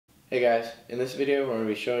Hey guys, in this video we're going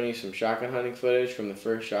to be showing you some shotgun hunting footage from the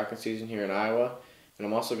first shotgun season here in Iowa, and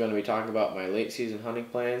I'm also going to be talking about my late season hunting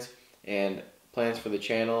plans and plans for the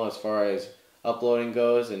channel as far as uploading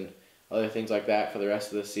goes and other things like that for the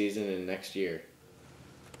rest of the season and next year.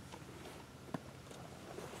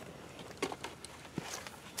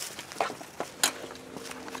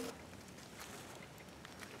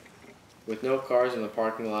 With no cars in the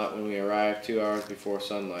parking lot when we arrived 2 hours before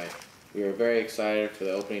sunlight, we were very excited for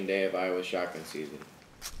the opening day of Iowa's shotgun season.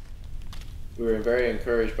 We were very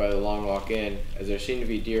encouraged by the long walk in, as there seemed to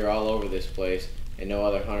be deer all over this place and no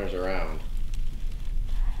other hunters around.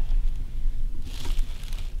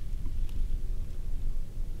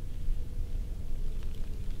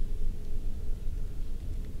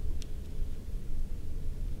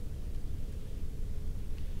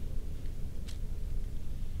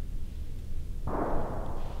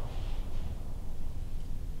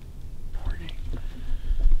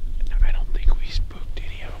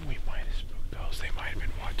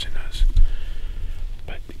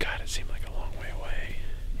 Seemed like a long way away.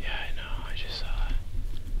 Yeah, I know. I just saw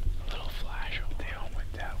a little flash. They all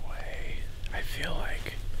went that way. I feel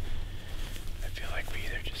like we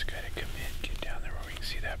either just gotta commit, get down there where we can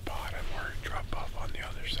see that bottom, or drop off on the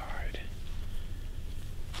other side.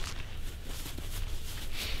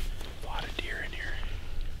 A lot of deer in here.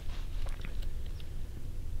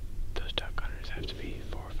 Those duck hunters have to be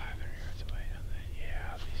 400 or 500 yards away, don't they?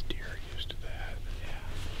 Yeah, these deer are used to that. Yeah.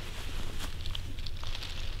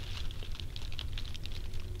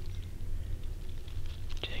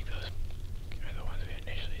 Do you think those are the ones we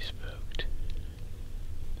initially spooked?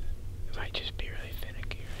 It might just be really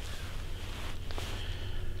finicky right now.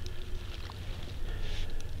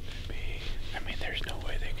 Maybe. I mean, there's no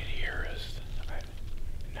way they could hear us.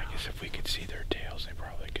 I guess if we could see their tails, they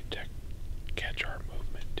probably could catch our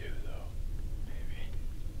movement too, though. Maybe.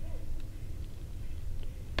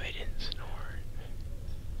 They didn't snore.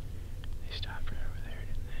 They stopped right over there,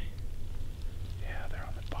 didn't they? Yeah, they're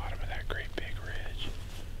on the bottom of that great big ridge.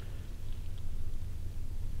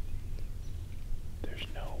 There's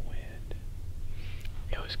no wind.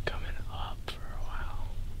 It was coming up for a while.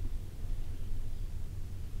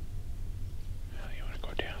 Well, you want to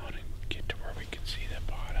go down and get to where we can see the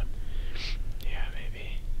bottom? Yeah,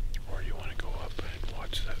 maybe. Or you want to go up and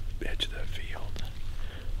watch the edge of the field?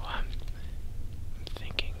 Well, I'm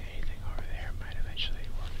thinking anything over there might eventually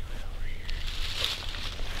work its way over here.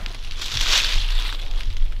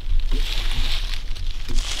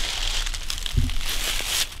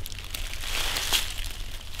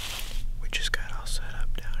 We just got all set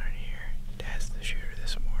up down in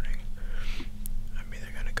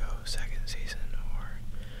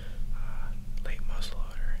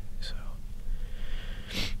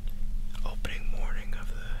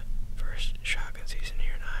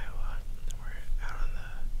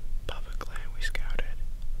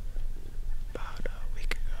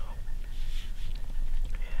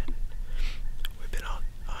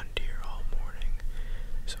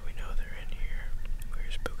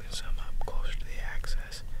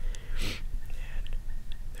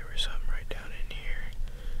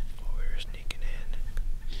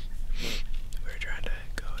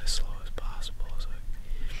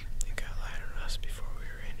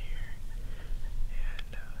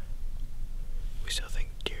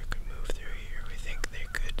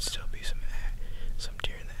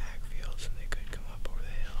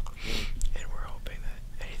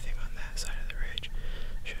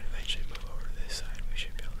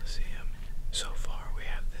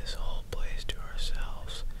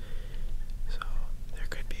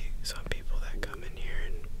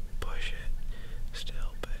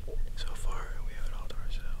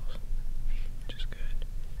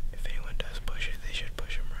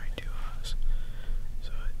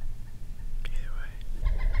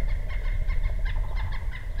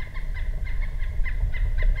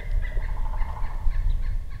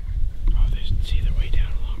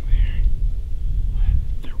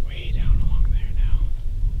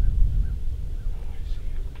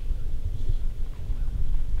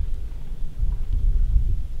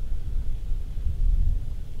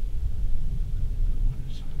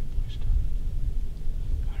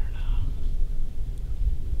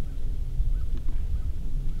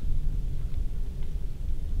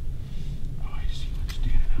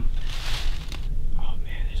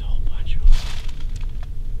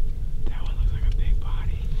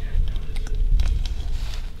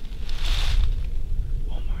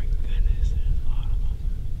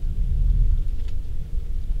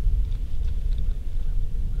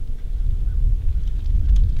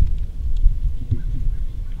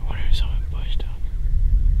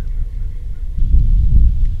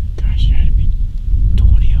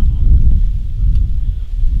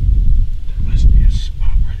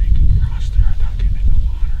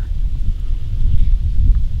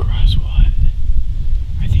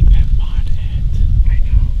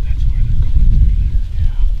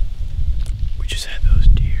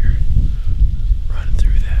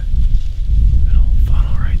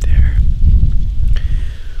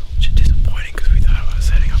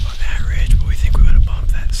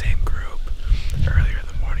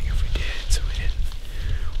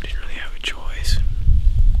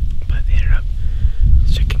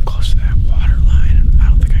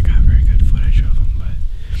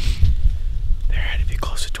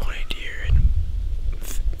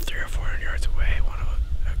yards away.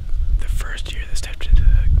 The first year that stepped into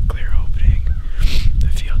the clear opening, the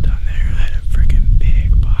field down there had a freaking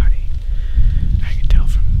big body. I could tell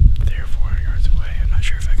from 300 or 400 yards away. I'm not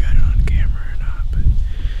sure if I got it on camera or not, but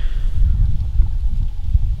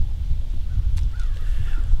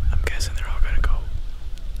I'm guessing they're all gonna go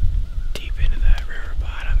deep into that river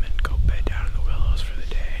bottom and go bed down in the willows for the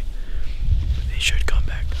day. They should come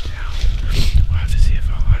back down. We'll have to see if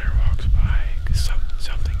a hunter walks by, because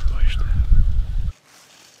something pushed them.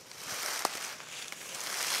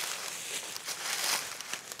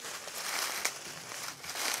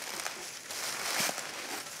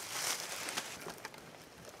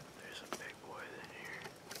 There's a big boy in here.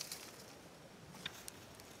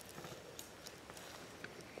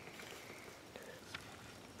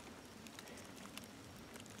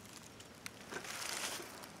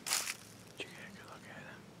 Did you get a good look at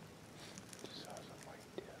him? Just saw some white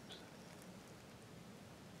tips.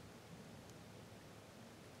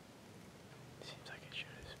 Seems like it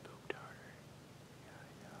should have spooked harder. Yeah, I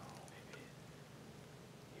know. Maybe.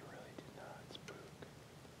 He really did not spook.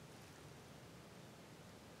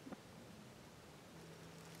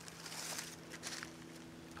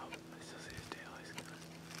 Oh, I still see his tail. He's gonna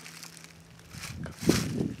go.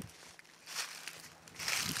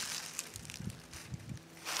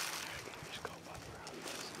 Just go up around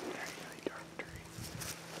this very, very dark tree.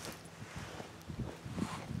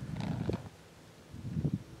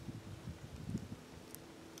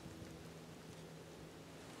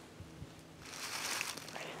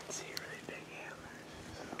 I didn't see really big antlers,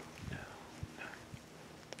 so no.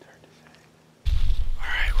 It's hard to say.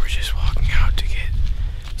 Alright, we're just walking out to get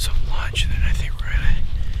some lunch, and then I think we're gonna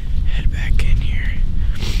head back in here.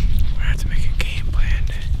 We're gonna have to make a game plan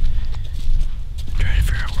to try to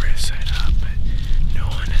figure out where to set up, but no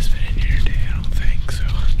one has been in here today, I don't think, so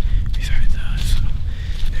besides us. So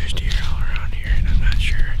there's deer all around here, and I'm not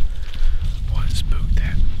sure what spooked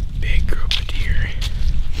that big group of deer.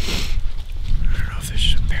 I don't know if there's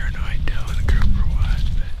just a paranoid doe in the group or what,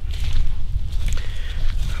 but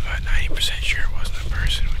I'm about 90% sure it wasn't a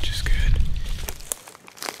person, which is good.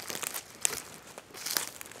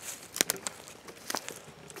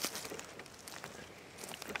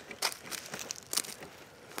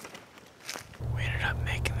 We ended up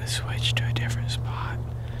making the switch to a different spot.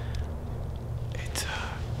 It's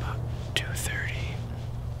about 2:30,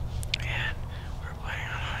 and we're planning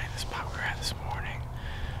on hunting the spot we were at this morning.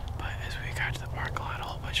 But as we got to the parking lot, a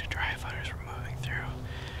whole bunch of drive hunters were moving through.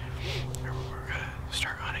 We're gonna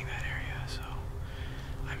start hunting that area, so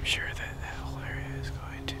I'm sure that that whole area is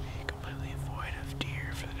going to be completely void of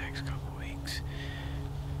deer for the next couple weeks,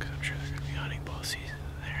 because I'm sure they're going to be hunting both seasons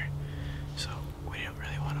in there. So we didn't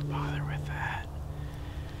really want to bother with that.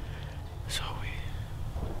 So we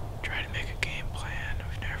tried to make a game plan.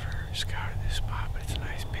 We've never scouted this spot, but it's a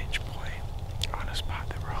nice pinch point on a spot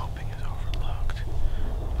that we're hoping is overlooked.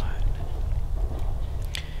 But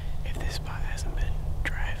if this spot hasn't been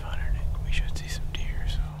drive hunted, we should see some deer,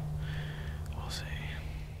 so we'll see.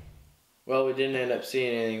 Well, we didn't end up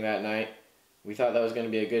seeing anything that night. We thought that was going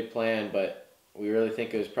to be a good plan, but we really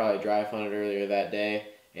think it was probably drive hunted earlier that day,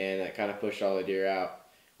 and that kind of pushed all the deer out.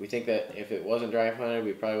 We think that if it wasn't drive hunted,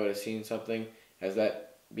 we probably would have seen something, as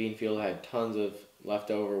that bean field had tons of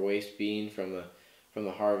leftover waste bean from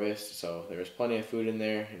the harvest, so there was plenty of food in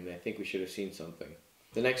there, and I think we should have seen something.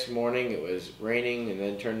 The next morning it was raining and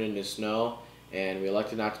then turned into snow, and we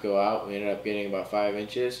elected not to go out. We ended up getting about 5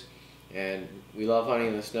 inches, and we love hunting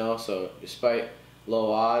in the snow, so despite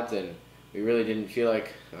low odds and we really didn't feel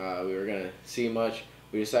like we were going to see much,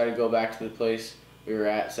 we decided to go back to the place we were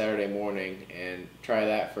at Saturday morning and try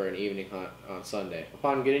that for an evening hunt on Sunday.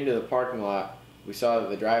 Upon getting to the parking lot, we saw that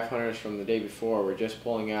the drive hunters from the day before were just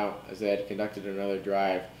pulling out, as they had conducted another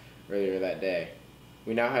drive earlier that day.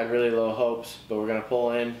 We now had really low hopes, but we're going to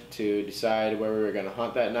pull in to decide where we were going to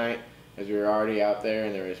hunt that night, as we were already out there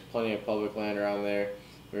and there was plenty of public land around there.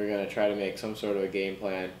 We were going to try to make some sort of a game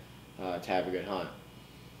plan to have a good hunt.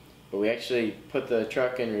 But we actually put the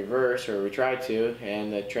truck in reverse, or we tried to,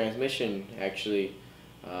 and the transmission actually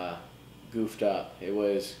goofed up.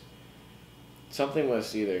 Something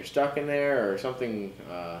was either stuck in there or something.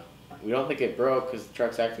 We don't think it broke because the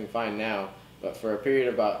truck's acting fine now, but for a period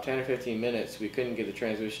of about 10 or 15 minutes we couldn't get the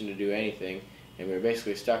transmission to do anything, and we were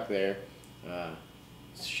basically stuck there,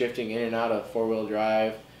 shifting in and out of 4-wheel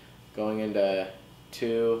drive, going into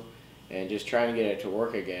 2, and just trying to get it to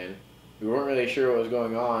work again. We weren't really sure what was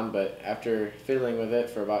going on, but after fiddling with it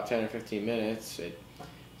for about 10 or 15 minutes, it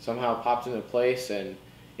somehow popped into place and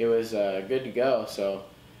it was good to go. So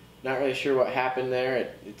Not really sure what happened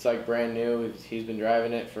there. It's like brand new. He's been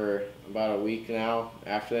driving it for about a week now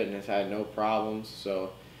after that and has had no problems.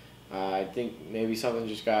 So I think maybe something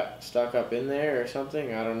just got stuck up in there or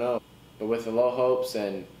something. I don't know. But with the low hopes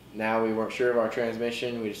and now we weren't sure of our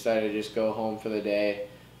transmission, we decided to just go home for the day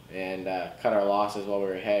and cut our losses while we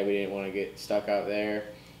were ahead. We didn't want to get stuck out there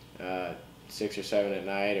 6 or 7 at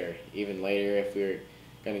night or even later if we were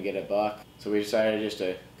going to get a buck. So we decided just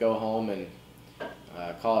to go home and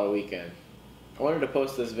call it a weekend. I wanted to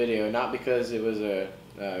post this video not because it was a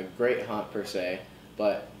great hunt per se,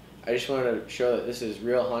 but I just wanted to show that this is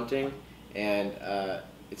real hunting and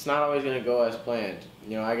it's not always going to go as planned.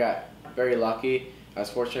 You know, I got very lucky. I was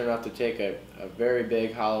fortunate enough to take a very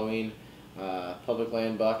big Halloween public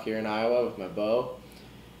land buck here in Iowa with my bow,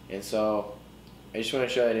 and so I just want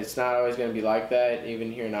to show that it's not always going to be like that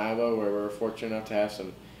even here in Iowa where we're fortunate enough to have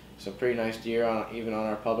some pretty nice deer even on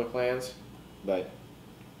our public lands, but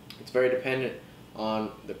it's very dependent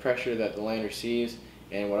on the pressure that the land receives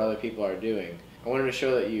and what other people are doing. I wanted to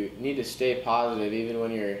show that you need to stay positive even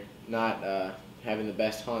when you're not having the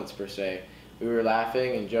best hunts per se. We were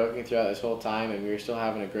laughing and joking throughout this whole time and we were still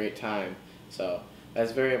having a great time. So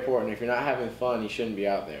that's very important. If you're not having fun, you shouldn't be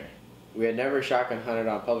out there. We had never shotgun hunted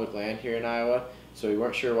on public land here in Iowa, so we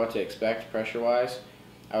weren't sure what to expect pressure-wise.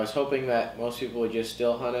 I was hoping that most people would just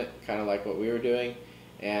still hunt it, kind of like what we were doing,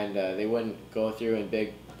 and they wouldn't go through in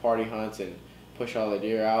big party hunts and push all the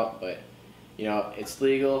deer out, but you know, it's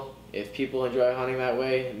legal. If people enjoy hunting that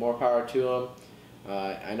way, more power to them.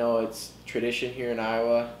 I know it's tradition here in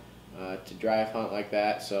Iowa to drive hunt like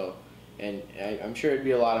that, so and I'm sure it'd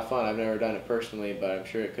be a lot of fun. I've never done it personally, but I'm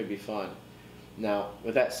sure it could be fun. Now,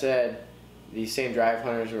 with that said, these same drive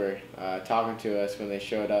hunters were talking to us when they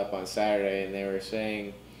showed up on Saturday, and they were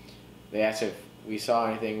saying, they asked if we saw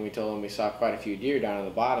anything. We told them we saw quite a few deer down in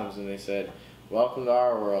the bottoms, and they said, "Welcome to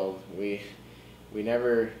our world. We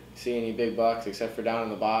never see any big bucks except for down in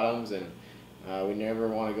the bottoms, and we never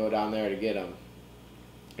want to go down there to get them."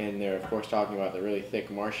 And they're of course talking about the really thick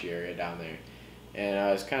marshy area down there. And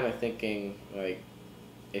I was kind of thinking, like,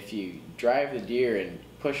 if you drive the deer and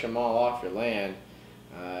push them all off your land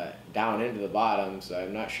down into the bottoms,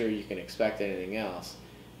 I'm not sure you can expect anything else.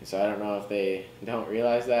 And so I don't know if they don't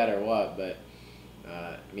realize that or what, but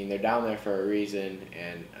I mean, they're down there for a reason,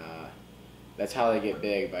 and that's how they get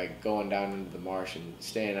big, by going down into the marsh and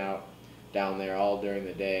staying out down there all during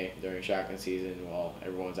the day during shotgun season while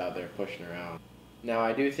everyone's out there pushing around. Now,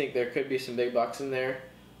 I do think there could be some big bucks in there.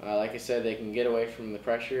 Like I said, they can get away from the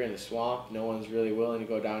pressure in the swamp. No one's really willing to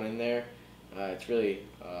go down in there. It's really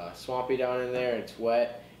swampy down in there. It's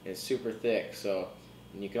wet and it's super thick. So,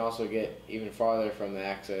 and you can also get even farther from the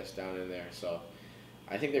access down in there. So,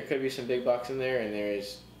 I think there could be some big bucks in there, and there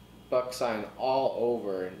is buck sign all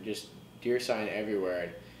over, and just deer sign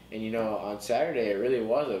everywhere. And you know, on Saturday it really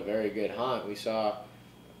was a very good hunt. We saw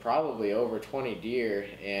probably over 20 deer,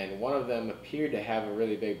 and one of them appeared to have a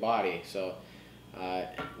really big body. So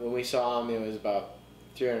when we saw him, it was about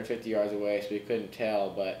 350 yards away, so we couldn't tell,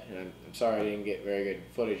 but I'm sorry I didn't get very good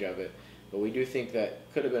footage of it. But we do think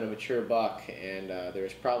that could have been a mature buck, and there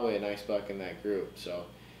was probably a nice buck in that group. So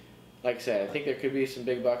like I said, I think there could be some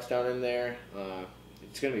big bucks down in there.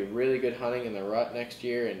 It's going to be really good hunting in the rut next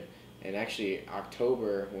year, and actually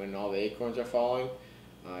October when all the acorns are falling.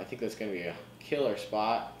 I think that's going to be a killer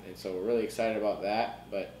spot, and so we're really excited about that.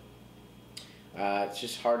 But it's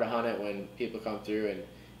just hard to hunt it when people come through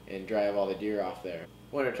and drive all the deer off there.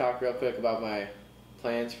 I want to talk real quick about my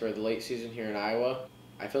plans for the late season here in Iowa.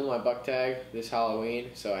 I filled my buck tag this Halloween,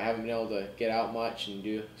 so I haven't been able to get out much and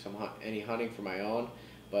do any hunting for my own.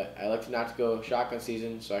 But I elected not to go shotgun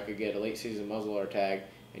season so I could get a late season muzzleloader tag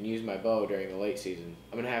and use my bow during the late season.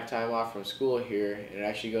 I'm going to have time off from school here, and it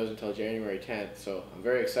actually goes until January 10th, so I'm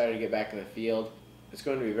very excited to get back in the field. It's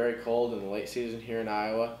going to be very cold in the late season here in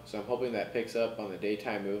Iowa, so I'm hoping that picks up on the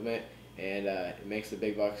daytime movement and it makes the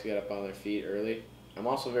big bucks get up on their feet early. I'm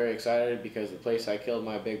also very excited because the place I killed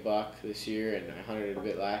my big buck this year, and I hunted it a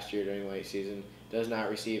bit last year during the late season, does not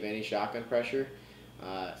receive any shotgun pressure.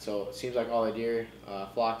 So it seems like all the deer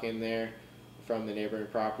flock in there from the neighboring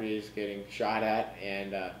properties getting shot at,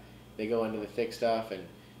 and they go into the thick stuff, and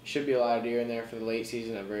should be a lot of deer in there for the late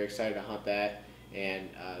season. I'm very excited to hunt that. And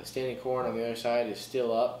the standing corn on the other side is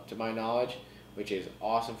still up to my knowledge, which is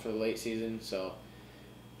awesome for the late season. So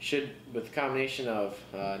with the combination of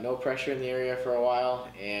no pressure in the area for a while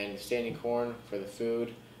and standing corn for the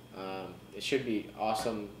food, it should be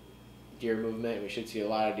awesome deer movement. We should see a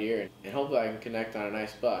lot of deer, and hopefully I can connect on a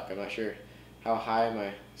nice buck. I'm not sure how high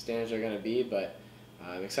my standards are going to be, but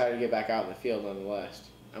I'm excited to get back out in the field nonetheless.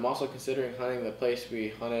 I'm also considering hunting the place we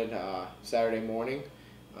hunted Saturday morning.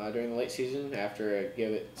 during the late season after I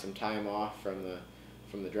give it some time off from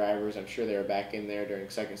the drivers. I'm sure they were back in there during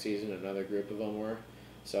second season. Another group of them were.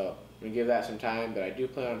 So I'm gonna give that some time, but I do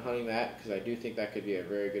plan on hunting that because I do think that could be a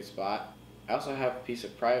very good spot. I also have a piece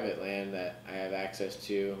of private land that I have access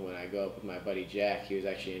to when I go up with my buddy Jack. He was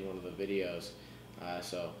actually in one of the videos.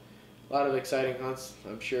 So a lot of exciting hunts,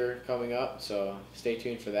 I'm sure, coming up, so stay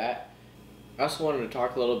tuned for that. I also wanted to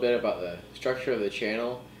talk a little bit about the structure of the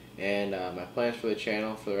channel and my plans for the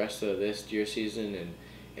channel for the rest of this deer season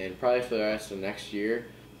and probably for the rest of next year.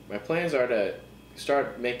 My plans are to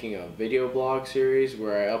start making a video blog series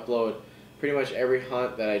where I upload pretty much every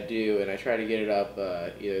hunt that I do, and I try to get it up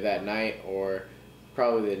either that night or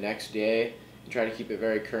probably the next day, and try to keep it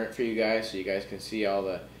very current for you guys so you guys can see all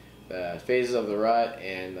the phases of the rut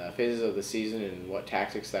and the phases of the season and what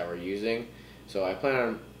tactics that we're using. So I plan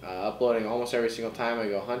on uploading almost every single time I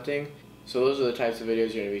go hunting. So those are the types of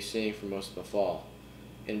videos you're going to be seeing for most of the fall.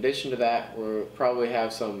 In addition to that, we'll probably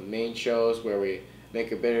have some main shows where we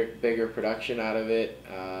make a bigger production out of it.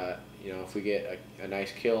 You know, if we get a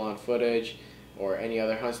nice kill on footage or any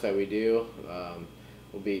other hunts that we do,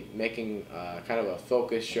 we'll be making kind of a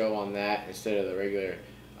focus show on that instead of the regular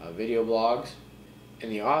video blogs. In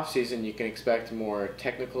the off season, you can expect more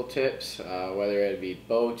technical tips, whether it be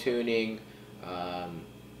bow tuning,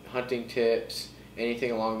 hunting tips,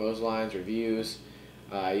 anything along those lines, reviews.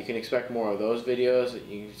 You can expect more of those videos.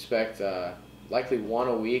 You can expect likely one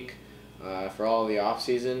a week for all the off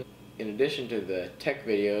season. In addition to the tech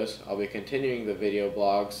videos, I'll be continuing the video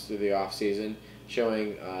blogs through the off season,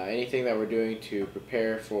 showing anything that we're doing to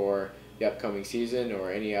prepare for the upcoming season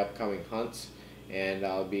or any upcoming hunts. And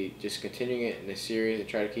I'll be just continuing it in a series and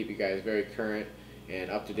try to keep you guys very current and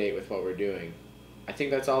up to date with what we're doing. I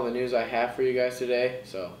think that's all the news I have for you guys today,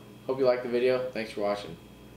 so hope you liked the video. Thanks for watching.